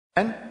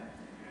Amen.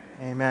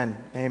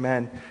 Amen.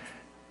 Amen.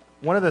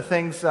 One of the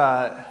things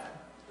that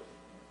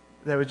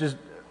was just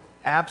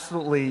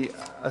absolutely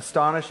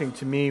astonishing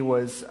to me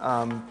was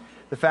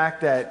the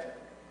fact that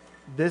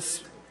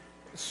this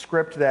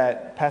script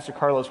that Pastor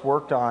Carlos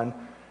worked on,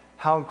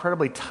 how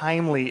incredibly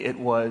timely it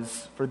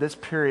was for this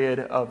period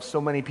of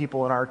so many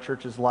people in our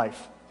church's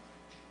life.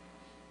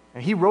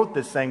 And he wrote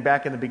this thing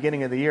back in the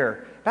beginning of the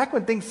year, back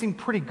when things seemed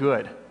pretty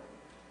good.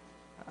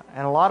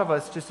 And a lot of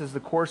us, just as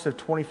the course of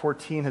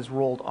 2014 has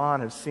rolled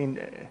on, have seen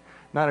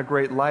not a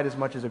great light as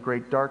much as a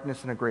great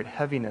darkness and a great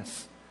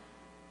heaviness.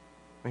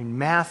 I mean,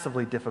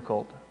 massively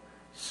difficult.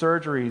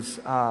 Surgeries,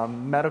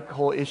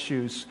 medical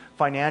issues,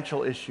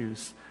 financial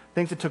issues,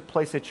 things that took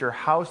place at your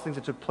house, things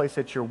that took place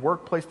at your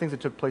workplace, things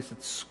that took place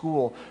at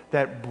school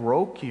that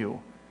broke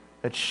you,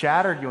 that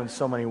shattered you in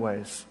so many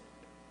ways.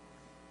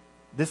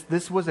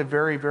 This was a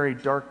very, very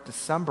dark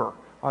December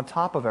on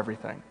top of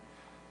everything.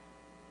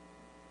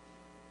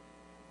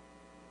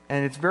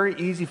 And it's very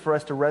easy for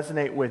us to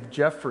resonate with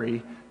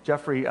Jeffrey,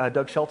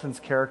 Doug Shelton's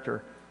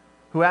character,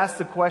 who asked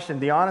the question,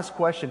 the honest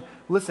question,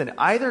 listen,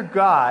 either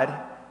God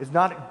is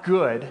not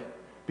good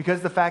because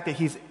of the fact that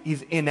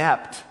he's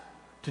inept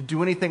to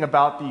do anything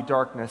about the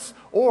darkness,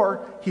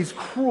 or he's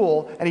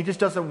cruel and he just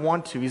doesn't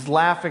want to. He's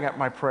laughing at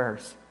my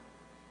prayers.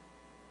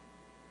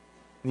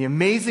 The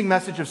amazing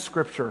message of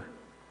Scripture,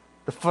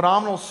 the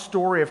phenomenal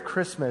story of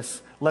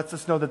Christmas, lets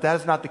us know that that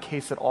is not the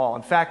case at all.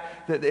 In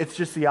fact, it's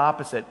just the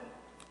opposite.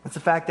 It's the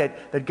fact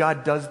that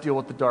God does deal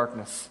with the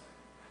darkness,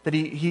 that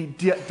he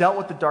dealt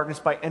with the darkness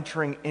by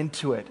entering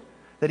into it,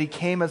 that he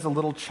came as a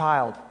little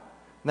child.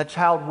 And that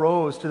child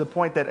rose to the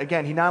point that,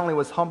 again, he not only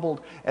was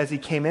humbled as he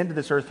came into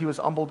this earth, he was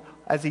humbled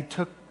as he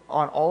took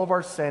on all of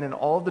our sin and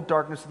all of the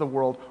darkness of the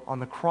world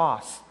on the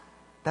cross.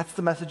 That's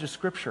the message of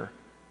Scripture.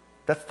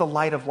 That's the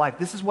light of life.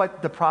 This is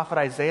what the prophet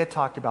Isaiah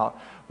talked about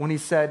when he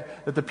said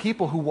that the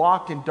people who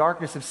walked in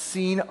darkness have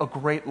seen a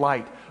great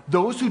light.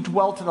 Those who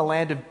dwelt in a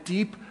land of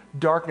deep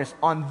darkness,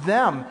 on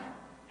them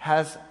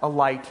has a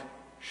light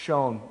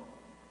shone.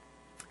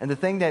 And the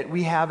thing that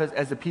we have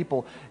as a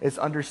people is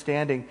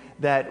understanding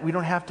that we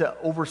don't have to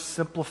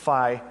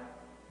oversimplify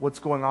what's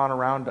going on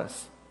around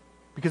us.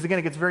 Because again,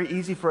 it gets very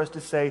easy for us to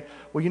say,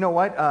 well, you know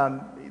what,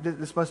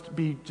 this must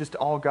be just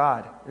all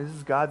God. This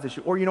is God's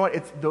issue. Or you know what,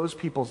 it's those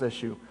people's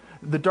issue.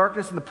 The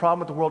darkness and the problem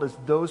with the world is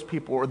those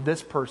people or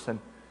this person.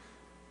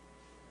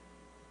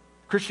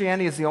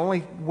 Christianity is the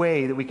only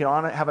way that we can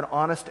have an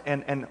honest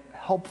and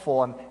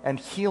helpful and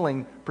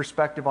healing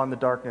perspective on the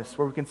darkness,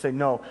 where we can say,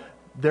 no,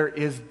 there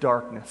is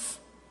darkness.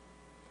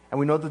 And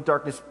we know the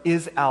darkness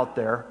is out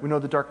there. We know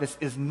the darkness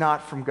is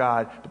not from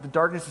God. But the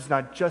darkness is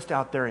not just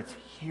out there, it's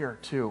here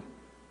too.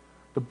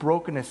 The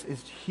brokenness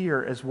is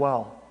here as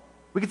well.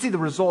 We can see the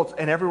results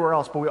and everywhere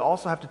else, but we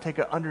also have to take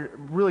a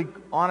really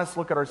honest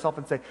look at ourselves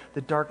and say,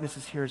 the darkness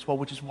is here as well,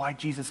 which is why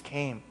Jesus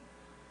came.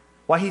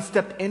 Why he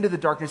stepped into the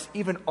darkness,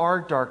 even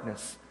our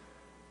darkness.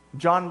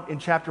 John in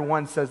chapter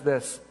 1 says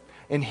this,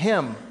 in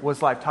him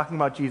was life, talking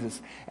about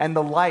Jesus, and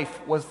the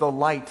life was the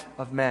light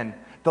of men.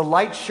 The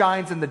light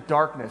shines in the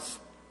darkness,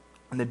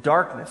 and the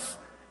darkness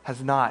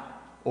has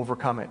not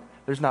overcome it.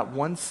 There's not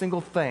one single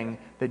thing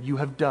that you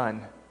have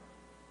done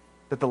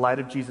that the light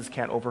of Jesus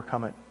can't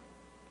overcome it.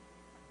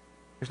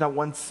 There's not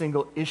one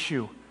single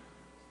issue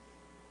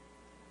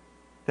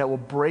that will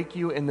break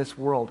you in this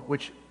world,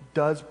 which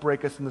does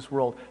break us in this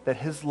world, that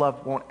his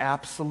love won't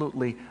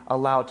absolutely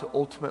allow to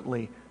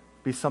ultimately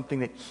be something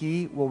that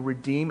he will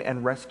redeem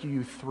and rescue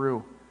you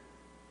through.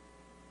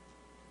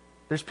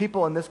 There's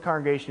people in this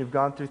congregation who've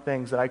gone through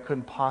things that I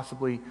couldn't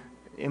possibly,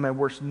 in my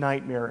worst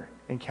nightmare,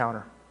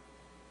 encounter.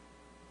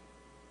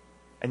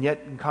 And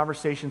yet, in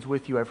conversations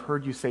with you, I've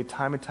heard you say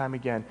time and time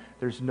again,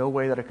 there's no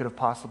way that I could have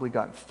possibly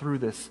gotten through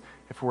this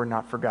if it were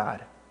not for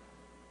God.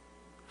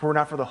 If it were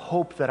not for the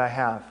hope that I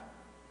have.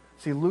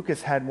 See,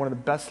 Lucas had one of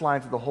the best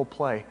lines of the whole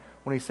play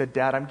when he said,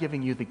 Dad, I'm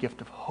giving you the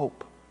gift of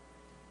hope.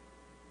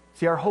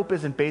 See, our hope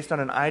isn't based on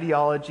an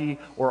ideology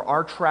or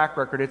our track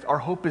record. Our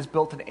hope is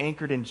built and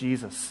anchored in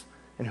Jesus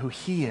and who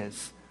he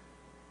is.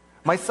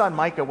 My son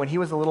Micah, when he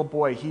was a little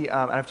boy, and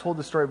I've told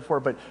this story before,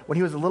 but when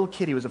he was a little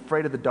kid, he was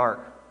afraid of the dark.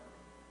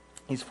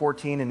 He's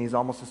 14 and he's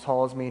almost as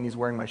tall as me and he's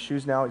wearing my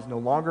shoes now. He's no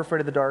longer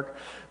afraid of the dark.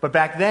 But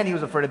back then he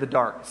was afraid of the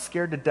dark,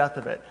 scared to death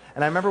of it.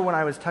 And I remember when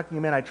I was tucking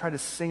him in, I tried to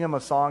sing him a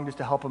song just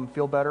to help him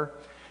feel better.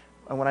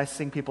 And when I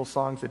sing people's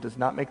songs, it does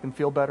not make them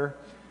feel better.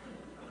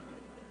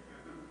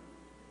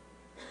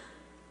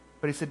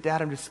 But he said,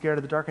 Dad, I'm just scared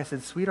of the dark. I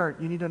said, sweetheart,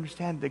 you need to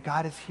understand that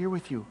God is here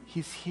with you.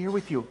 He's here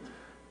with you.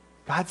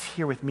 God's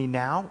here with me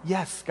now?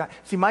 Yes. God.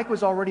 See, Mike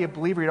was already a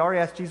believer. He'd already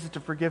asked Jesus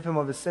to forgive him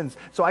of his sins.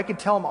 So I could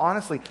tell him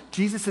honestly,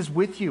 Jesus is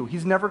with you.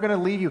 He's never going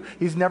to leave you.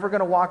 He's never going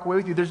to walk away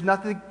with you. There's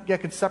nothing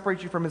that can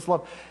separate you from his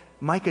love.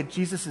 Micah,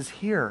 Jesus is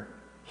here.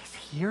 He's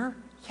here?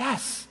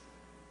 Yes.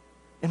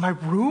 In my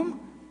room?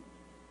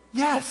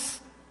 Yes.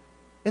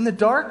 In the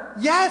dark?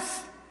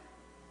 Yes.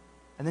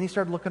 And then he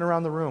started looking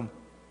around the room.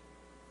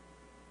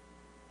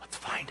 Let's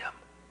find him.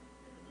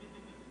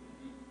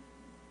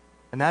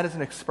 And that is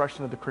an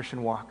expression of the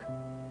Christian walk.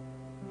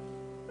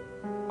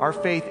 Our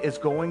faith is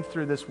going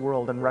through this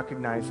world and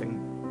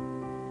recognizing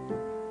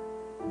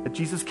that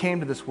Jesus came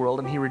to this world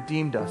and he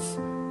redeemed us.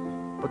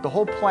 But the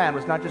whole plan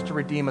was not just to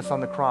redeem us on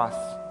the cross.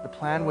 The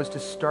plan was to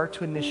start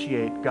to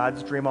initiate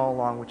God's dream all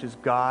along, which is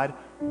God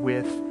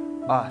with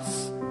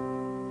us.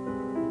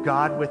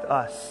 God with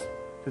us.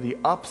 Through the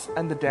ups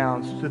and the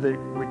downs, through the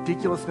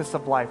ridiculousness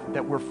of life,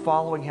 that we're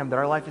following him, that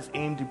our life is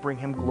aimed to bring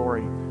him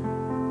glory.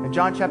 In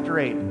John chapter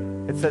 8,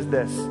 it says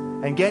this,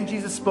 "And again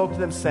Jesus spoke to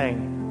them,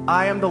 saying,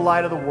 I am the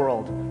light of the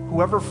world.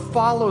 Whoever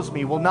follows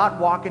me will not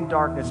walk in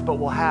darkness, but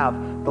will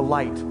have the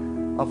light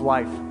of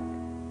life."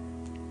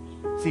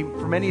 See,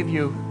 for many of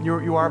you,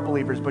 you are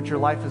believers, but your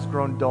life has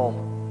grown dull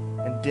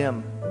and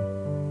dim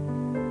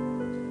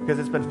because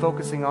it's been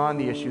focusing on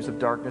the issues of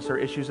darkness or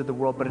issues of the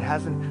world, but it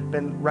hasn't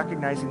been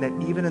recognizing that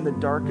even in the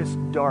darkest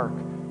dark,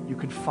 you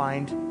can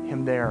find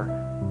him there,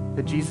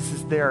 that Jesus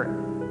is there.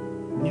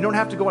 And you don't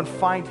have to go and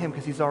find him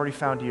because he's already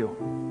found you.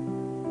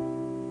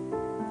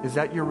 Is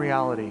that your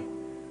reality?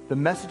 The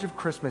message of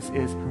Christmas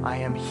is, I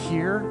am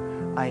here,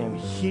 I am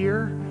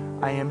here,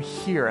 I am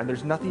here. And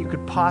there's nothing you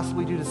could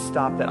possibly do to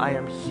stop that. I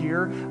am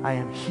here, I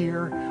am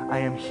here, I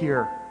am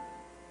here.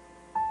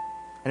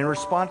 And in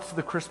response to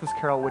the Christmas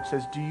carol, which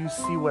says, do you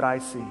see what I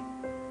see?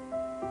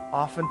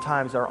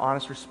 Oftentimes our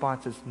honest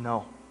response is,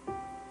 no,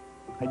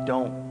 I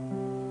don't.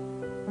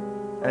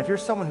 And if you're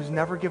someone who's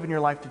never given your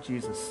life to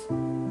Jesus,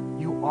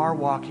 you are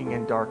walking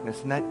in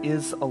darkness, and that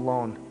is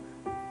alone.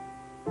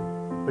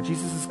 But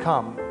Jesus has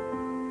come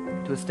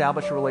to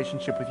establish a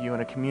relationship with you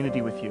and a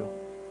community with you,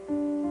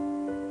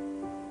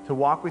 to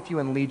walk with you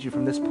and lead you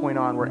from this point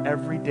on, where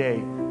every day,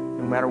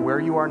 no matter where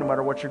you are, no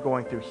matter what you're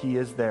going through, he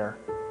is there.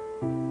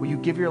 Will you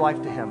give your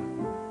life to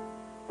him?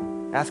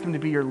 Ask him to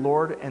be your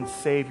Lord and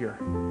Savior.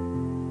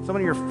 Some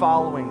of you are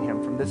following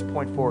him from this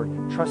point forward,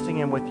 trusting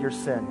him with your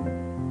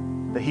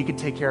sin, that he can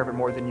take care of it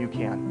more than you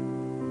can.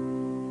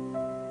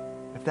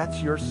 If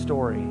that's your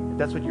story, if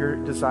that's what your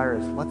desire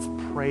is, let's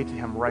pray to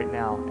him right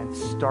now and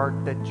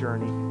start that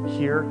journey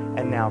here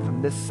and now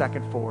from this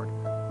second forward.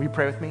 Will you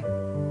pray with me?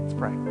 Let's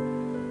pray.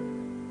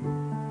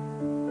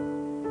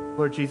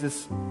 Lord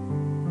Jesus,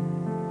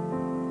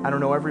 I don't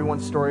know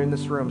everyone's story in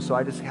this room, so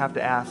I just have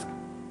to ask,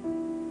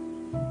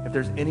 if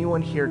there's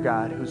anyone here,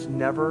 God, who's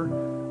never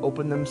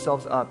opened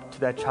themselves up to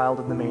that child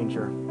in the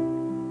manger,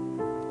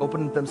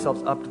 opened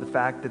themselves up to the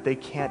fact that they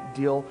can't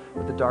deal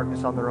with the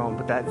darkness on their own,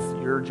 but that's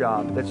your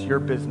job, that's your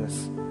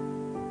business,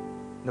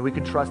 and that we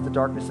can trust the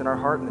darkness in our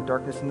heart and the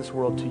darkness in this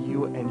world to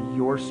you and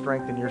your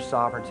strength and your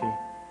sovereignty,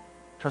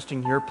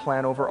 trusting your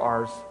plan over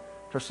ours,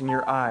 trusting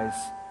your eyes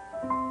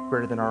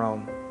greater than our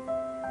own.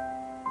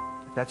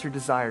 If that's your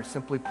desire,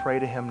 simply pray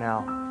to him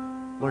now.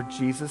 Lord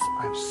Jesus,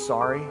 I'm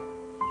sorry.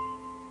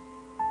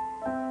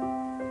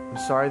 I'm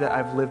sorry that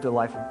I've lived a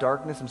life of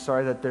darkness. I'm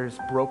sorry that there's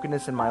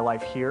brokenness in my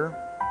life here.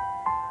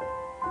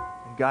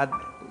 And God,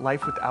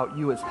 life without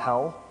you is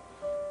hell.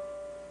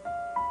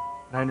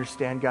 And I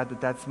understand, God, that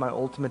that's my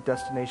ultimate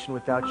destination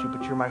without you,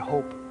 but you're my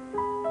hope.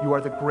 You are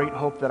the great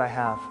hope that I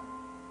have.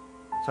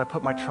 So I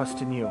put my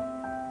trust in you.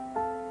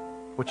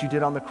 What you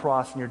did on the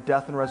cross and your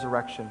death and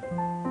resurrection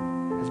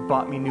has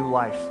bought me new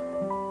life.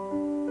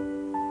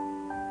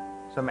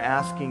 So I'm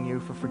asking you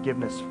for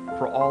forgiveness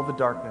for all the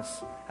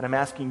darkness, and I'm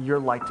asking your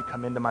light to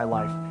come into my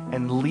life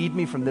and lead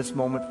me from this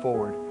moment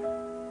forward.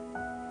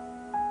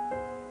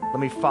 Let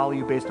me follow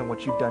you based on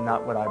what you've done,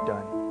 not what I've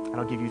done. And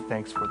I'll give you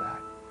thanks for that.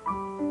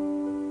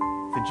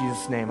 It's in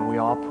Jesus' name, and we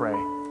all pray.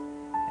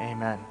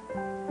 Amen.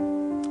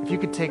 If you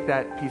could take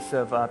that piece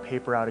of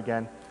paper out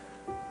again.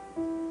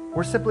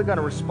 We're simply going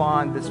to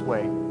respond this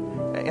way.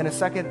 In a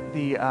second,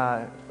 the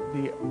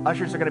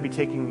ushers are going to be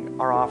taking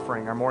our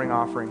offering, our morning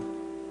offering.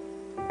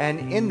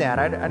 And in that,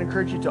 I'd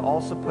encourage you to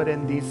also put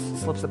in these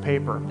slips of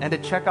paper and to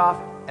check off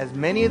as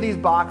many of these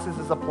boxes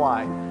as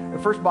apply. The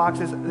first box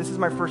is, this is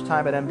my first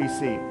time at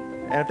MBC.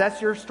 And if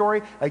that's your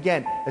story,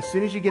 again, as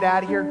soon as you get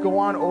out of here, go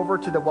on over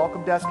to the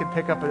welcome desk and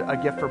pick up a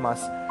gift from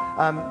us.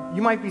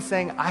 You might be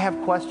saying, I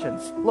have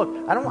questions. Look,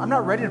 I'm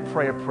not ready to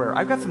pray a prayer.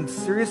 I've got some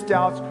serious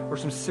doubts or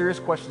some serious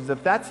questions.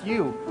 If that's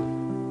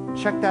you,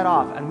 check that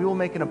off and we will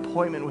make an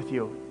appointment with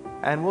you.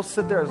 And we'll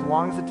sit there as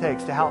long as it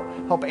takes to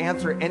help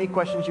answer any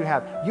questions you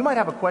have. You might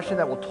have a question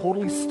that will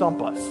totally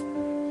stump us.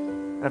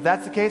 And if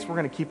that's the case, we're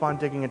going to keep on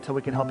digging until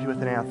we can help you with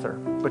an answer.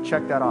 But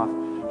check that off.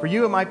 For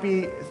you, it might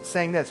be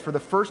saying this: for the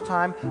first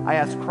time, I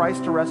ask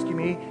Christ to rescue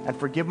me and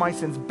forgive my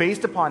sins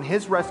based upon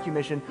his rescue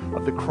mission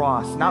of the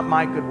cross, not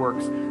my good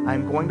works. I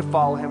am going to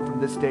follow him from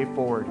this day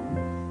forward.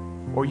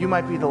 Or you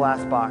might be the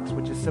last box,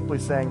 which is simply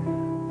saying,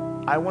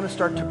 I want to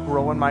start to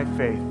grow in my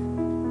faith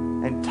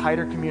and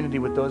tighter community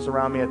with those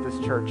around me at this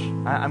church.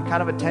 I'm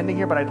kind of attending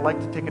here, but I'd like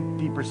to take a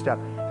deeper step.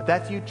 If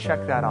that's you,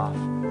 check that off.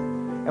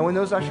 And when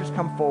those ushers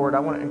come forward, I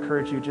want to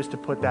encourage you just to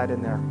put that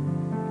in there.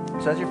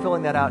 So as you're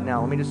filling that out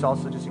now, let me just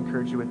also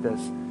encourage you with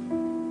this.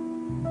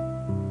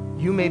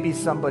 You may be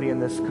somebody in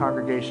this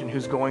congregation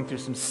who's going through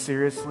some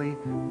seriously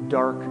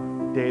dark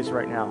days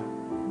right now.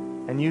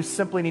 And you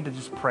simply need to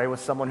just pray with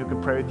someone who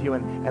can pray with you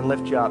and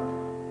lift you up.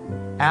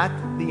 At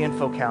the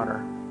info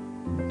counter,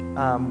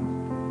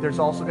 there's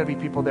also going to be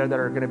people there that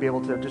are going to be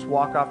able to just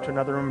walk off to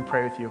another room and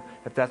pray with you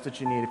if that's what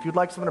you need. If you'd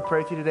like someone to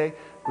pray with you today,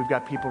 we've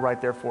got people right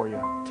there for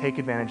you. Take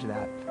advantage of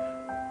that.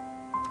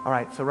 All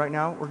right, so right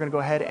now we're going to go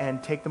ahead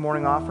and take the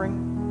morning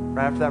offering.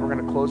 Right after that, we're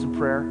going to close in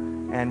prayer,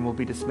 and we'll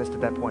be dismissed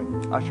at that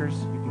point. Ushers,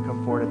 you can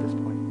come forward at this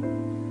point.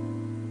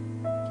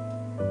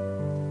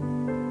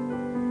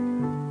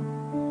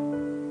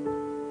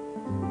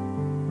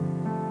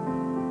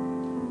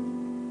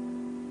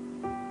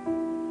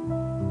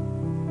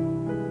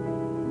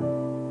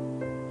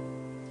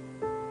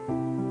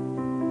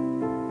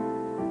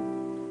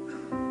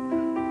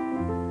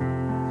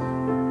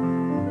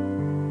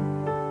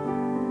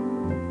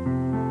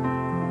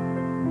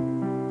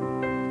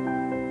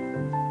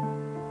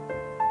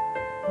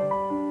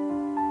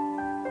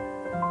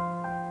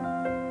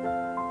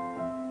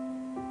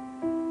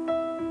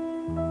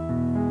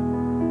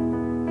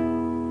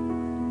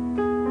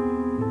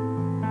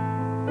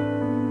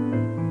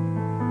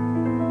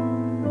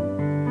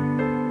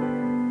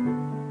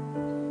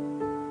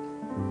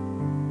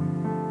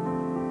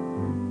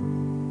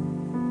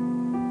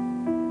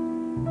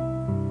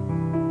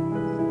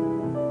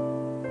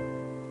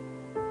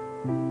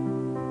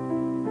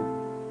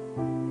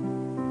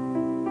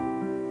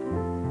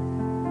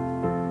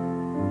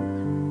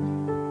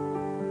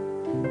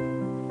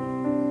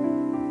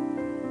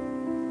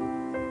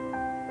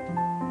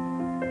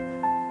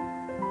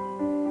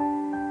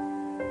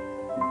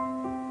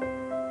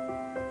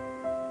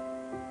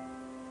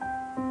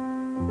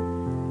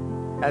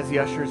 As the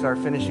ushers are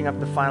finishing up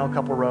the final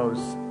couple rows,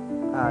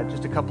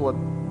 just a couple of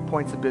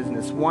points of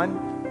business.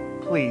 One,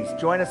 please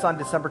join us on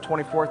December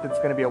 24th. It's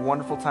going to be a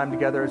wonderful time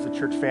together as a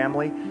church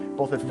family,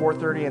 both at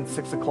 4:30 and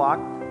 6 o'clock.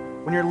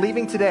 When you're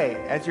leaving today,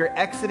 as you're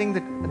exiting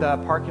the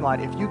parking lot,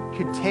 if you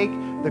could take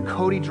the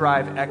Cody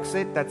Drive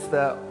exit, that's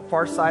the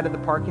far side of the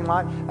parking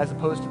lot, as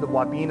opposed to the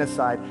Wabena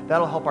side,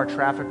 that'll help our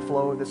traffic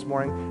flow this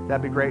morning.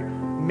 That'd be great.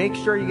 Make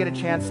sure you get a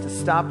chance to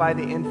stop by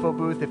the info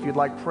booth if you'd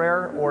like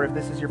prayer, or if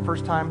this is your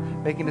first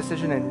time making a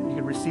decision, and you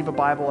can receive a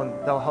Bible and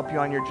they'll help you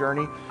on your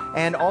journey.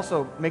 And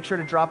also make sure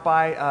to drop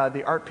by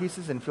the art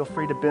pieces and feel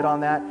free to bid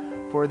on that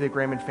for the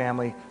Grayman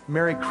family.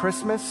 Merry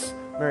Christmas,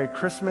 Merry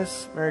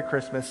Christmas, Merry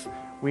Christmas.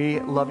 We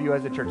love you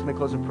as a church. Let me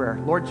close in prayer.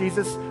 Lord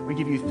Jesus, we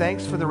give you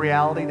thanks for the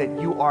reality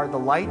that you are the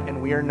light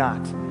and we are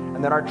not,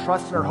 and that our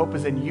trust and our hope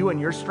is in you and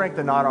your strength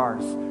and not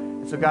ours.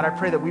 And so, God, I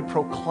pray that we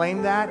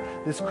proclaim that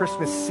this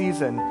Christmas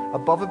season,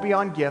 above and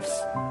beyond gifts,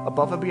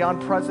 above and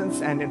beyond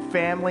presents and in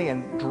family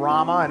and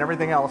drama and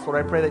everything else.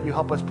 Lord, I pray that you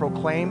help us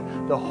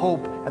proclaim the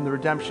hope and the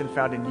redemption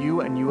found in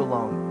you and you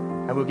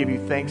alone. And we'll give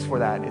you thanks for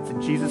that. It's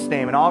in Jesus'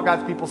 name. And all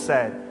God's people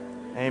said,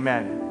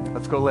 amen.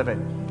 Let's go live it.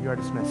 You are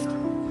dismissed.